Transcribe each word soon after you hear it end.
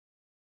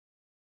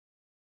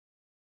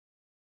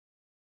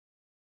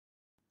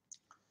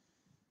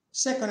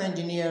Second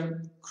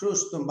engineer,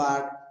 cruise to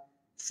embark,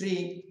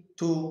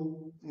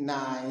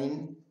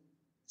 329,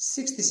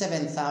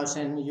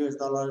 67,000 US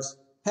dollars,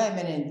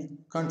 permanent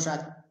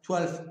contract,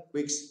 12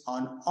 weeks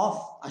on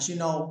off. As you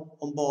know,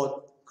 on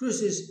board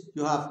cruises,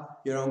 you have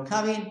your own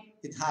cabin.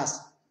 It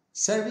has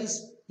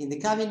service in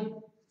the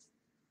cabin,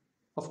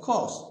 of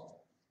course,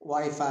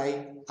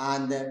 Wi-Fi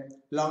and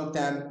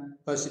long-term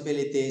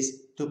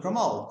possibilities to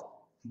promote.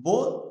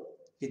 But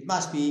it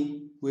must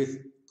be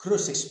with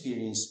cruise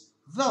experience.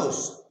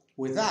 Those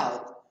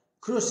without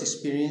cruise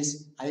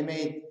experience, I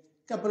made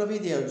a couple of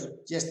videos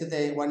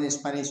yesterday, one in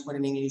Spanish, one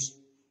in English.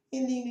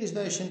 In the English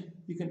version,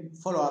 you can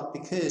follow up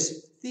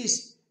because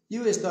this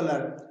US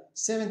dollar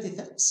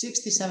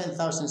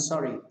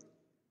 67,000,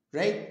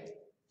 rate,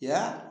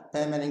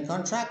 permanent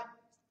contract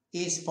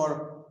is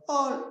for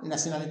all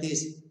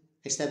nationalities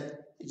except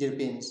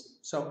Europeans.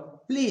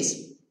 So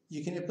please,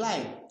 you can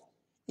apply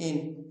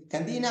in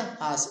Candina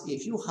as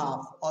if you have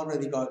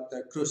already got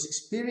the cruise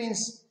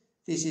experience.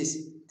 This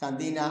is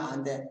Candina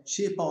and the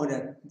ship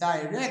owner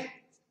direct.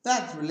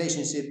 That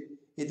relationship,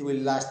 it will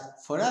last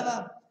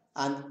forever,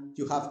 and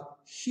you have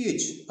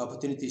huge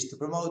opportunities to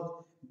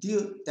promote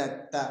due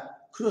that the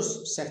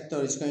cruise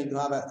sector is going to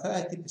have a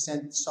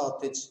 30%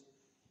 shortage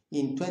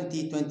in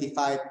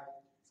 2025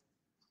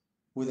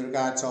 with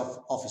regards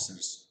of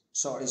officers.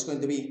 So it's going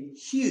to be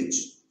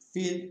huge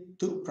field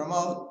to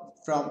promote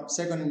from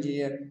second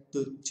engineer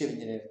to chief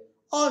engineer.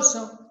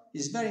 Also,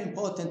 it's very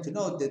important to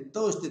note that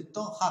those that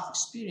don't have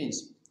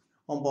experience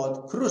on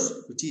board cruise,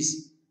 which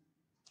is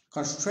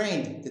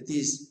constrained, that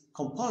is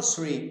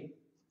compulsory,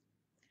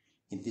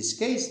 in this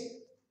case,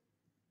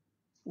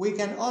 we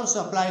can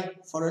also apply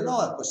for a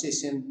lower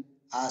position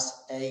as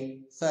a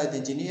third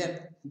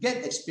engineer,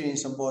 get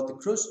experience on board the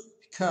cruise,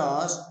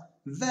 because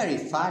very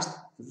fast,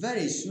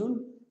 very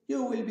soon,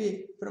 you will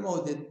be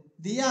promoted.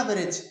 The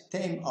average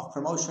time for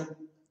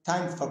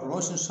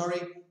promotion,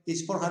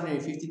 is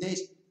 450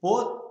 days,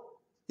 but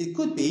it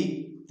could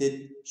be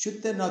that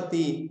should there not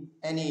be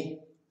any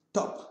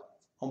top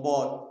on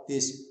board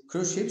these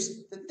cruise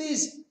ships, that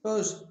this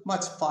goes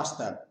much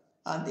faster.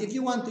 And if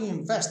you want to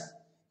invest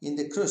in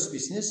the cruise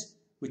business,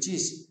 which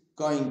is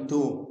going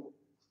to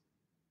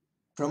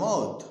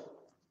promote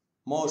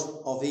most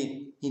of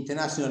the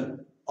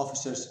international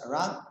officers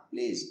around,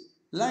 please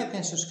like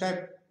and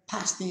subscribe,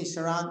 pass this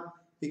around,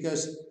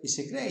 because it's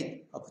a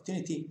great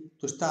opportunity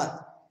to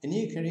start a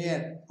new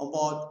career on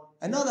board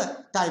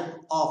another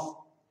type of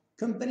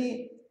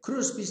company,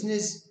 cruise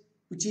business,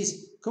 which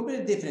is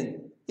completely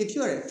different. If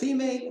you are a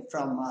female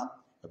from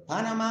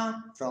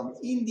Panama, from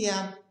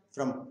India,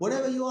 from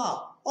wherever you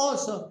are,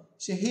 also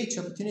it's a huge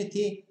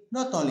opportunity,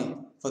 not only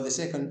for the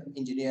second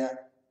engineer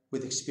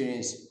with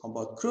experience on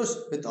board cruise,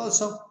 but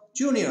also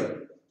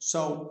junior.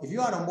 So if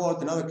you are on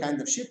board another kind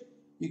of ship,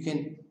 you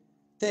can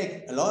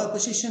take a lower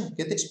position,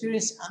 get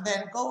experience, and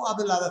then go up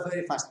the ladder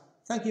very fast.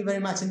 Thank you very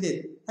much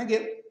indeed. Thank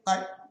you.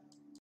 Bye.